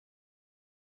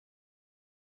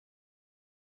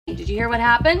Did you hear what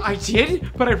happened? I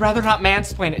did, but I'd rather not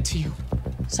mansplain it to you.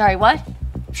 Sorry, what?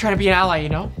 I'm trying to be an ally, you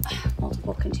know?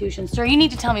 Multiple contusions. Sir, you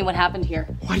need to tell me what happened here.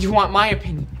 Why do you want my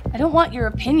opinion? I don't want your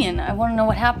opinion. I want to know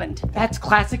what happened. That's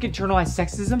classic internalized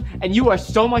sexism, and you are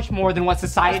so much more than what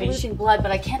society... I'm losing blood,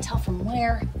 but I can't tell from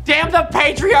where. Damn the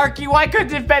patriarchy! Why couldn't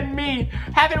it have been me?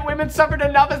 Haven't women suffered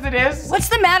enough as it is? What's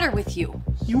the matter with you?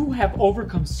 You have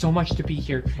overcome so much to be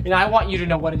here, and I want you to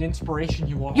know what an inspiration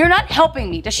you are. You're not helping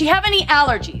me. Does she have any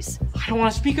allergies? I don't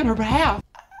want to speak on her behalf.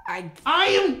 I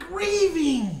am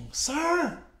grieving,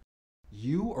 sir.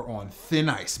 You are on thin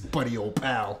ice, buddy old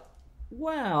pal.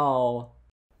 Well,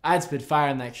 I'd spit fire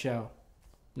on that show.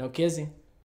 No kissing.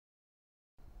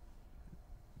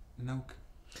 Nope.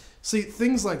 See,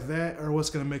 things like that are what's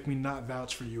going to make me not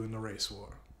vouch for you in the race war.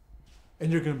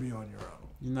 And you're going to be on your own.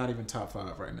 You're not even top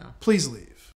 5 right now. Please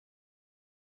leave.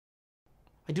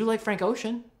 I do like Frank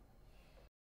Ocean.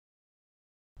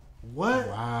 What?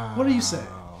 Wow. What are you saying?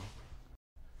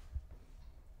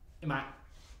 Am I?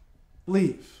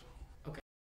 Leave.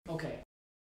 Okay.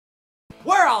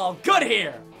 We're all good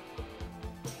here!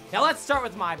 Now let's start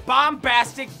with my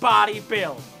bombastic body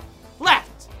build.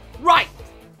 Left, right,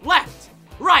 left,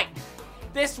 right.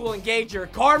 This will engage your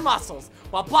core muscles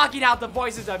while blocking out the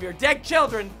voices of your dead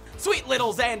children, sweet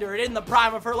little Xander, and in the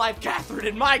prime of her life, Catherine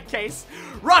in my case,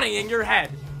 running in your head.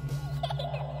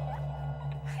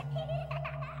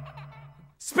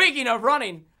 Speaking of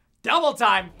running, double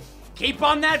time. Keep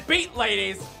on that beat,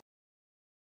 ladies.